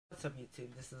What's up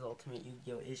YouTube, this is Ultimate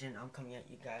Yu-Gi-Oh! Asian. I'm coming at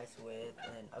you guys with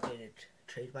an updated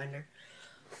trade binder.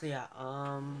 So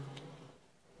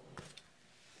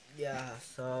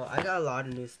so I got a lot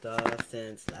of new stuff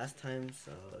since last time,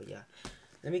 so yeah.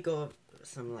 Let me go over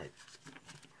some like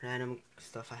random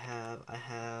stuff I have. I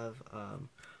have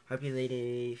Harpy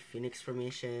Lady, Phoenix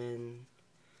Formation,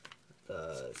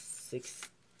 the 6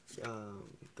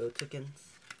 Go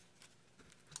tokens,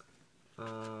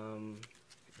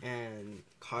 and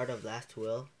Card of Last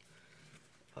Will.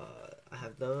 I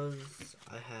have those.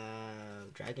 I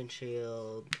have Dragon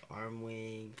Shield, Arm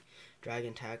Wing,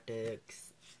 Dragon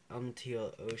Tactics,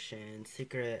 Teal Ocean,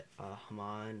 Secret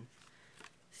Haman,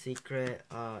 Secret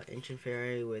Ancient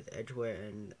Fairy with Edgeware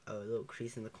and a little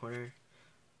crease in the corner.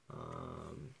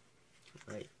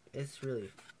 Like, it's really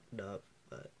f***ed up,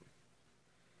 but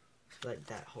like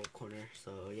that whole corner.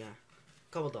 So yeah,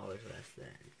 a couple dollars less than.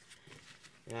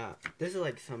 Yeah, this is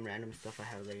like some random stuff I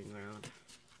have laying around.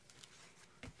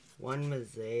 1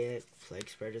 Mosaic, Plague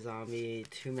Spreader Zombie,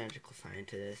 2 Magical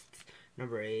Scientists,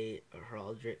 number 8, a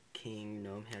Heraldric King,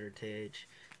 Gnome Heritage,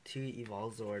 2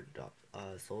 Evolzord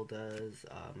Soldas.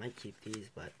 Might keep these,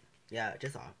 but yeah,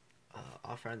 just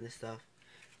offer on this stuff.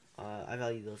 I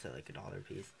value those at like $1 a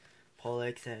piece.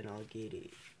 Polix and Algidi.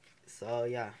 So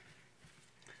yeah,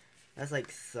 that's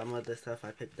like some of the stuff I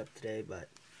picked up today, but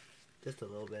just a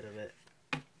little bit of it.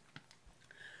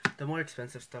 The more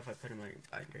expensive stuff I put in my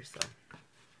binder, so.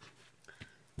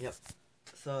 Yep.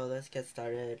 So let's get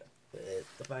started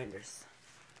with the binders.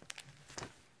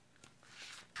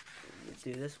 Let's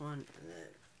do this one, and then,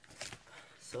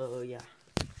 so yeah.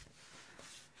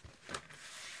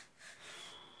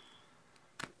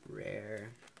 Rare,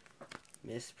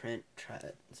 Misprint,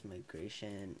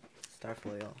 Transmigration,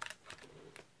 Starfoil.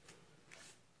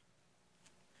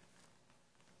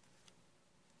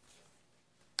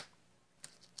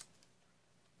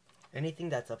 Anything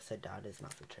that's upside down is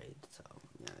not for trade, so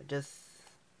yeah,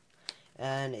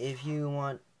 and if you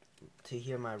want to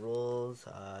hear my rules,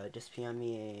 just PM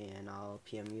me and I'll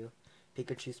PM you.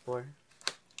 Pikachu Spore.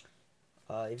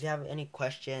 If you have any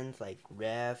questions like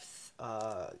refs,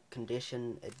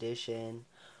 condition, addition,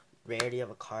 rarity of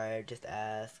a card, just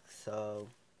ask. So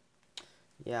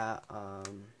yeah,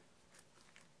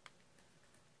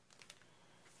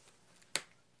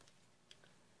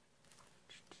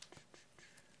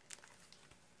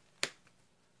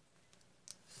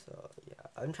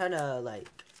 I'm trying to like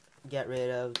get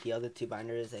rid of the other 2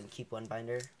 binders and keep 1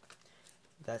 binder.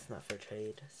 That's not for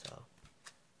trade, so.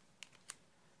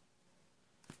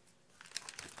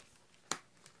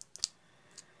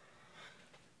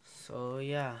 So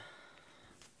yeah.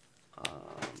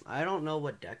 I don't know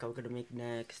what deck I'm gonna make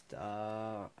next.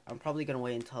 I'm probably gonna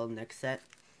wait until next set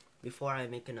before I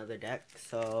make another deck.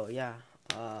 So yeah,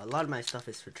 a lot of my stuff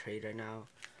is for trade right now.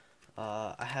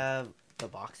 I have the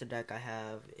boxer deck I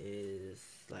have is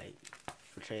like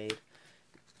for trade.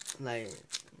 Like,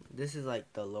 this is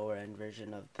like the lower end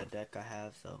version of the deck I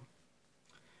have, so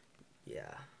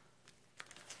yeah.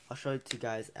 I'll show it to you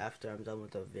guys after I'm done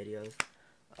with the videos.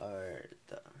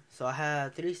 So I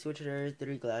have 3 switchers,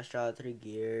 3 glass jaw, 3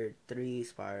 gear, 3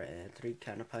 spire, and 3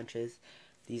 counter punches.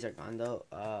 These are gone though.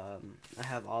 I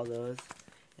have all those,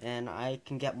 and I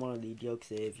can get more lead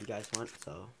yokes if you guys want,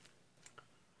 so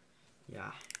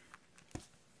yeah.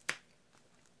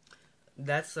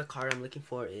 That's the card I'm looking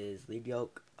for, is lead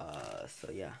yoke.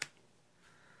 So yeah.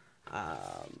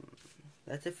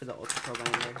 That's it for the Ultra Pro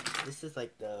binder. This is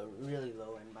like the really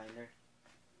low end binder.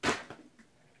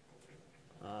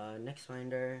 Next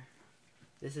binder.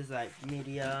 This is like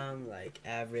medium, like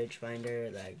average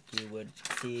binder, like you would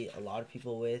see a lot of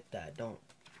people with that don't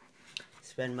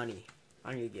spend money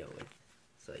on Yu-Gi-Oh with.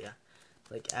 So yeah,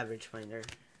 like average binder.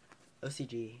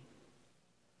 OCG.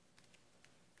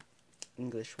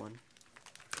 English one.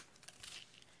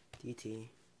 DT.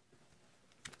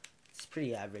 It's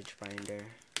pretty average binder.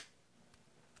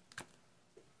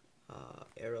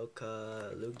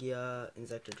 Eroka, Lugia,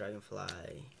 Insector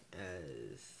Dragonfly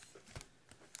as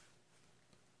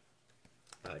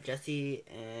Jesse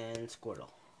and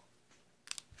Squirtle.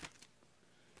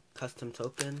 Custom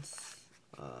tokens.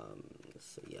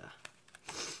 So yeah.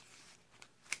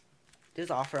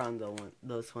 There's offer on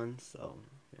those ones, so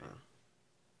yeah.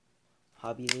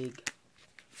 Hobby League.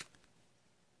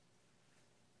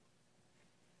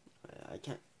 I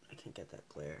can't get that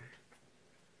glare.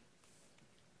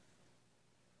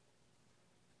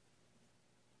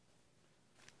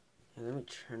 And let me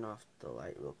turn off the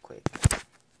light real quick.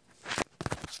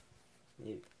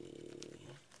 Maybe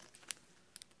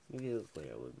the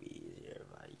glare would be easier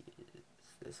if I use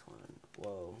this one.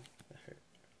 Whoa, that hurt.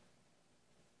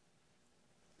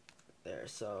 there.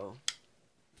 So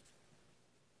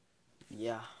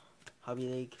yeah, Hobby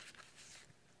League.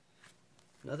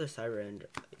 Another Cyber End.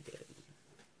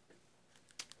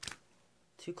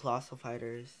 2 Colossal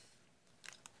Fighters.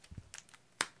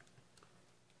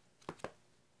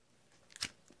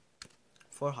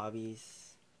 4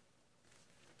 hobbies.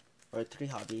 Or 3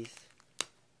 hobbies.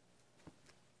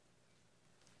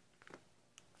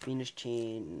 Fiendish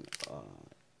Chain,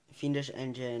 Fiendish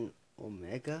Engine,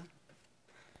 Omega.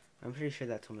 I'm pretty sure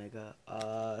that's Omega.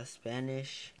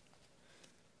 Spanish,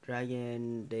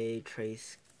 Dragon, Day,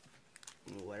 Trace,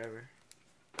 whatever.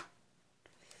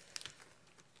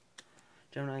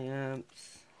 Gemini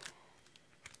Amps.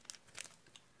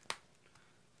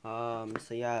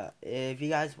 So yeah, if you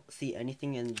guys see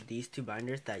anything in these 2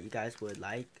 binders that you guys would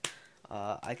like,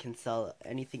 I can sell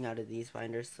anything out of these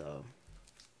binders, so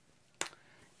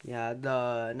yeah.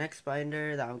 The next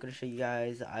binder that I'm gonna show you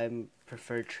guys, I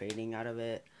prefer trading out of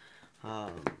it.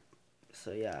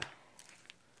 So yeah,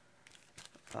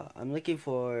 I'm looking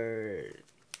for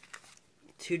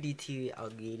 2 DT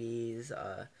Algides,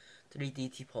 3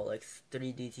 DT Pollux,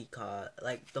 3 DT Cod,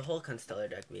 like the whole Constellar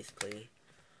deck basically.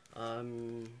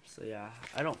 So yeah,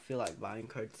 I don't feel like buying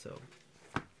cards, so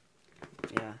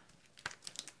yeah.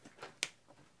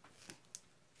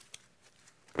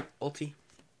 Ulti,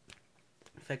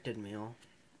 Affected Male,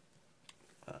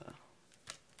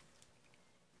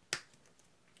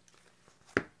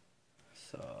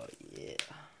 so yeah,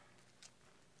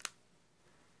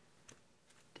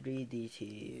 3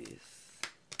 DTs,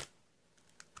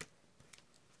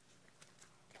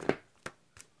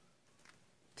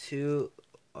 2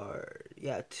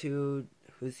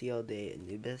 Husiel de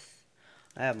Anubis.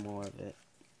 I have more of it.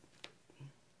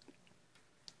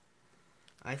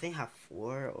 I think I have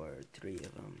 4 or 3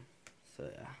 of them. So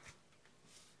yeah.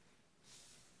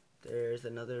 There's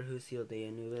another Husiel de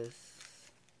Anubis.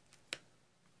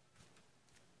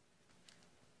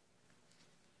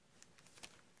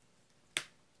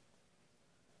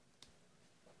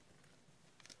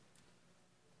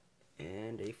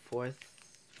 And a 4th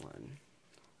one.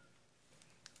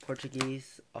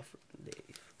 Portuguese off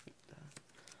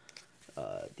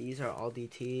these are all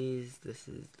DTs. This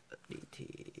is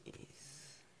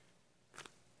DTs.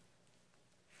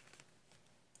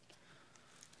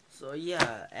 So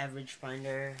yeah, average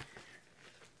finder.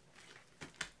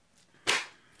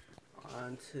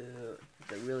 On to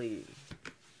the really,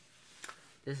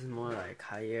 this is more like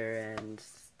higher end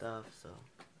stuff, so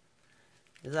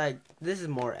it's like, this is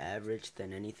more average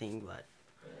than anything, but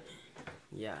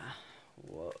yeah.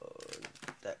 Whoa,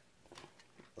 that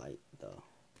light though.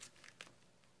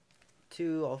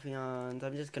 2 Ophions.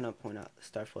 I'm just gonna point out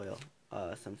Starfoil,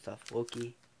 some stuff.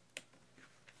 Woki,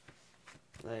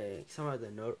 like some of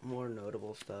the more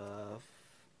notable stuff.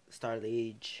 Star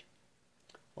Liege,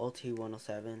 Ulti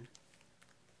 107,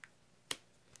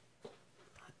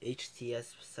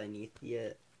 HTS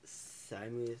Sinethia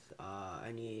Simuth.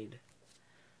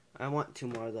 I want 2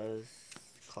 more of those.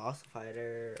 Colossal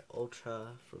Fighter,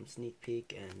 Ultra from Sneak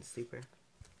Peek, and Sleeper.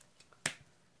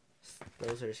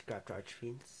 Those are scrapped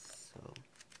Archfiends. So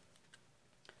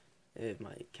if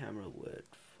my camera would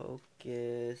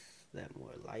focus, that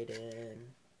more light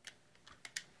in.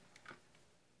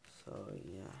 So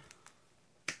yeah.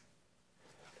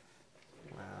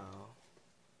 Wow.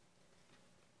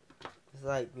 It's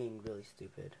like being really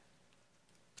stupid.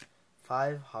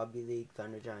 5 Hobby League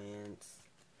Thunder Giants.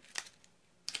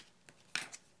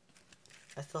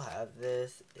 I still have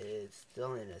this. It's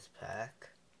still in its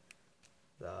pack.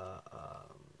 The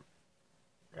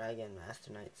Dragon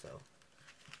Master Knight. So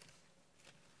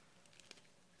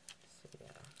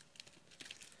yeah,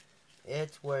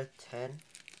 it's worth 10.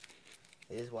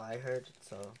 Is what I heard.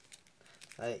 So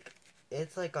like,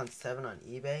 it's like on 7 on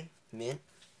eBay, mint.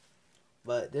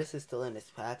 But this is still in its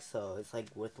pack, so it's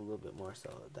like worth a little bit more. So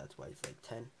that's why it's like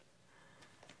 10.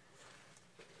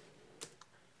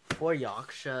 4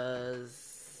 Yakshas.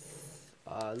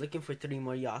 Looking for 3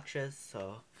 more Yakshas.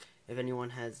 So if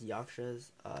anyone has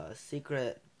Yakshas,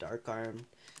 Secret Dark Arm,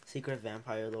 Secret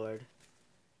Vampire Lord,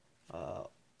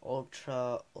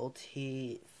 Ultra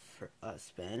Ulti for,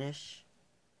 Spanish,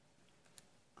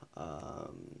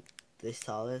 De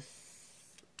Salis,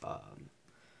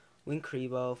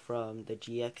 Winkribo from the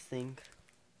GX thing.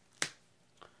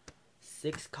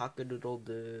 6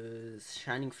 Cockadoodle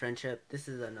Shining Friendship. This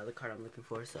is another card I'm looking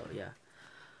for, so yeah.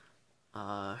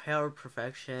 Herald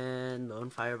Perfection, Lone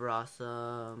Fire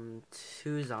Blossom,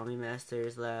 2 Zombie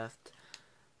Masters left,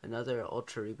 another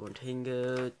Ultra Reborn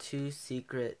Tengu, 2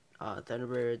 Secret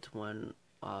Thunderbirds, 1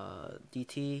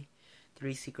 DT,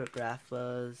 3 Secret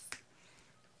Graplas,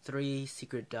 3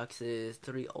 secret duxes,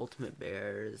 3 ultimate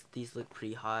bears. These look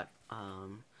pretty hot.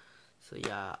 So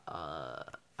yeah,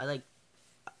 I like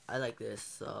this.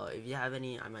 So if you have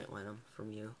any, I might want them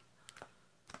from you.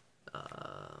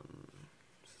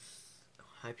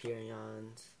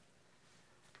 Hyperions.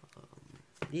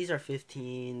 These are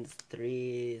 15s,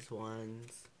 3s,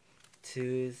 1s,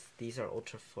 2s. These are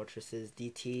Ultra Fortresses,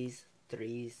 DTs,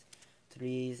 3s,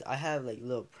 3s. I have like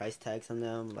little price tags on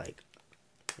them, like,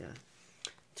 yeah.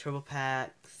 Turbo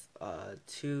packs,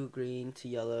 2 green, 2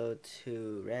 yellow,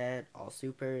 2 red, all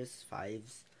supers,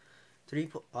 5s.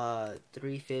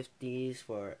 350s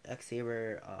for X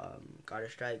Saber,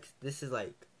 Goddess Strikes. This is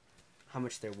like how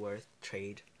much they're worth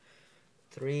trade.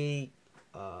 3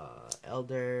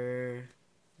 Elder,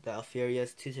 the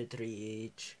Alferias, 2 to 3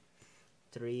 each.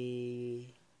 3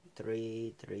 to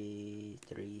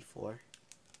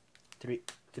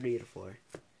 4.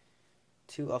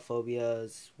 2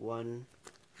 Alphobias, 1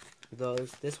 of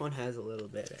those. This one has a little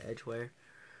bit of edge wear.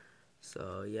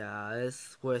 So yeah,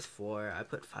 it's worth 4. I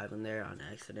put 5 in there on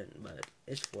accident, but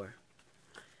it's 4.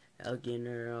 El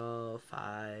General,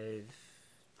 5,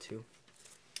 2.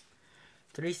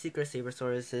 3 secret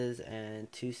Sabersauruses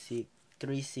and 3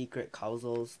 secret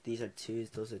Causals. These are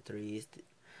 2s, those are 3s.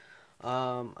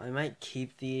 I might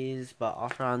keep these, but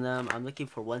offer on them. I'm looking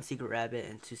for 1 secret rabbit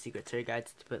and 2 secret tour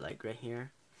guides to put like right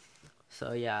here.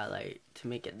 So yeah, like to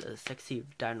make it the sexy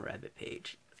dino rabbit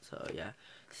page. So yeah,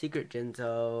 secret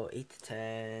Jinzo, 8 to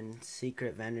 10,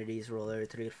 secret Vanities roller,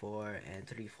 3 to 4, and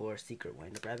 3 to 4 secret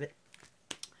wind up rabbit.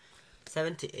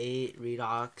 7 to 8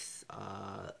 redox,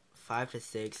 5 to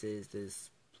 6 is this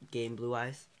game Blue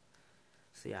Eyes.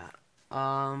 So yeah,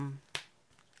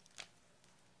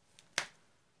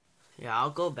 yeah, I'll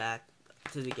go back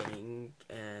to the beginning,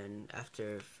 and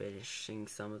after finishing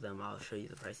some of them, I'll show you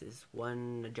the prices.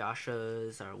 1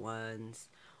 Joshas are 1s,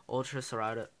 Ultra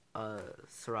Serados are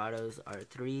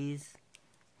 3s.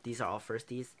 These are all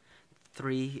firsties.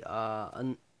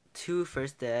 2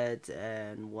 first deads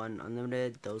and 1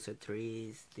 unlimited. Those are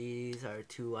 3s. These are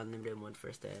 2 unlimited and 1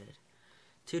 first dead.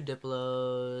 2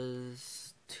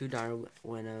 Diplos, 2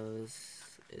 Darwinos.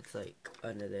 It's like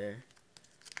under there.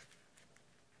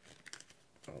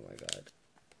 Oh my god.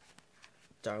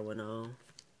 Darwino.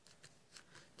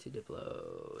 2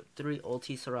 Diplo. 3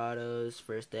 Ulti Serados,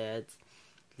 first deads.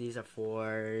 These are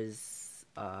 4s.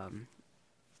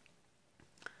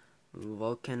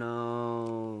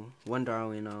 Volcano, 1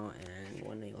 Darwino, and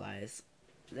 1 Elias.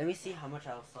 Let me see how much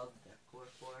I'll sell the decor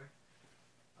for.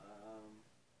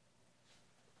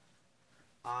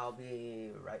 I'll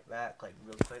be right back, like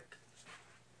real quick.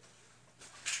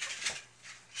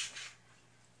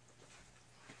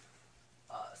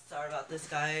 Sorry about this,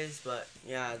 guys, but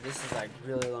yeah, this is like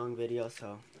really long video,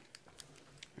 so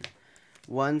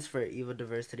 1's for evil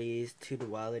diversities, 2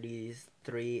 dualities,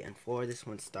 3 and 4. This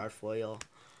one's starfoil.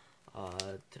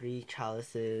 3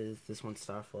 chalices. This one's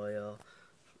starfoil.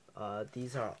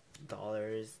 These are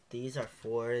dollars. These are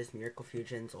 4s, miracle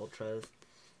fusions, ultras.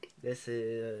 This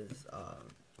is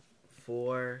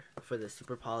 4 for the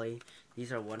super poly.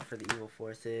 These are 1 for the evil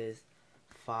forces.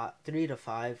 3 to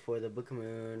 5 for the Book of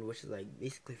Moon, which is like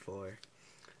basically 4.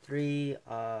 3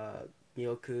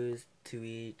 Myokus, 2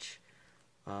 each.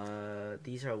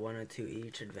 These are 1 or 2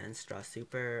 each. Advanced Draw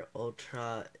Super,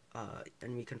 Ultra,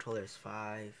 enemy controllers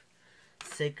 5.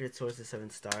 Sacred Source is 7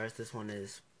 stars. This one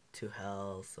is to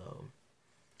hell, so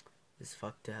it's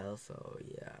fuck to hell. So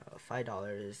yeah,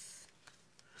 $5,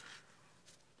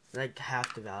 like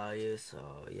half the value.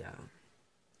 So yeah.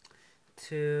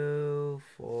 2,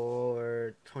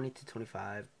 4, 20 to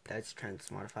 25. That's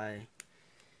transmodify.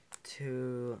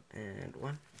 2 and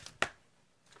 1.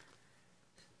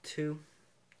 2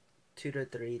 to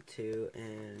 3, 2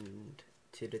 and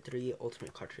 2 to 3.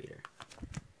 Ultimate card reader.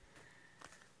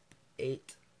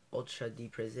 8 Ultra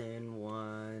Deep Prison.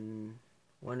 1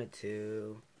 to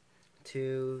 2.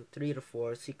 2, 3 to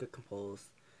 4. Secret Compulse.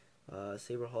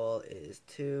 Saber Hall is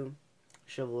 2.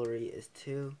 Chivalry is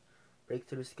 2.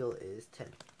 Breakthrough skill is 10.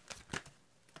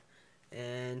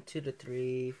 And 2 to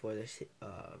 3 for the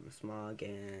Smog,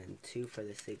 and 2 for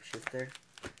the Shapeshifter.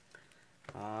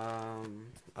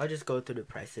 I'll just go through the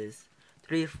prices.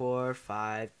 3 to 4,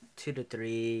 5, 2 to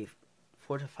 3,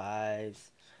 4 to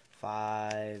 5s,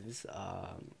 5s,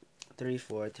 3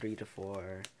 4, 3 to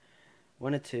 4,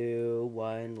 1 to 2,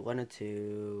 1 to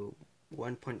 2,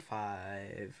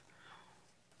 1.5,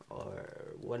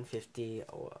 or 150,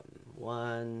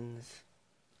 1s,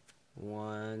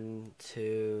 1,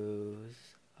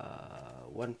 2s,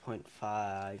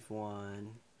 1.5,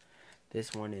 1.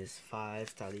 This one is 5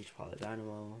 Stardust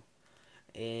Polydynamo.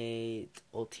 8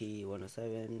 Ulti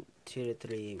 107, 2 to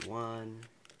 3, 1.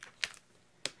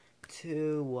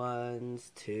 2 1s,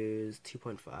 2s,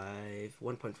 2.5,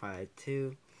 1.5,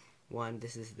 2, 1.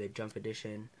 This is the jump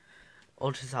edition.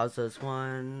 Ultra Salsa's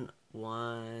 1,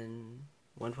 1,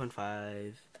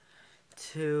 1.5,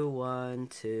 2, 1,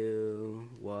 2,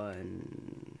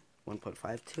 1,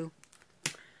 1.5, 2.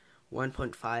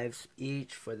 1.5s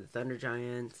each for the Thunder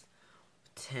Giants,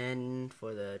 10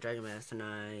 for the Dragon Master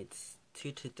Knights,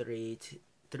 2 to 3,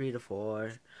 3 to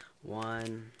 4,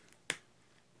 1,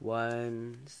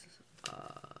 1s,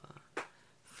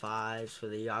 5s for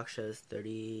the Yakshas,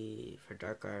 30 for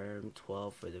Dark Arm,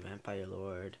 12 for the Vampire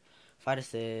Lord, 5 to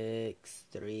 6,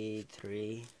 3,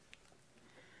 3,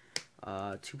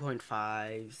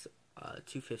 2.5s,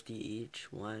 250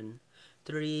 each, 1,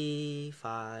 3,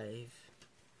 5,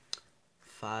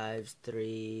 5s,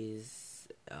 3s,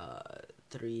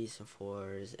 3s and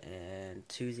 4s, and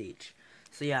 2s each.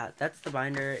 So yeah, that's the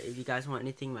binder. If you guys want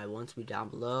anything, my ones will be down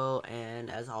below. And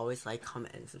as always, like,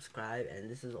 comment, and subscribe.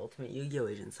 And this is Ultimate Yu-Gi-Oh!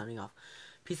 Agent signing off.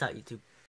 Peace out, YouTube.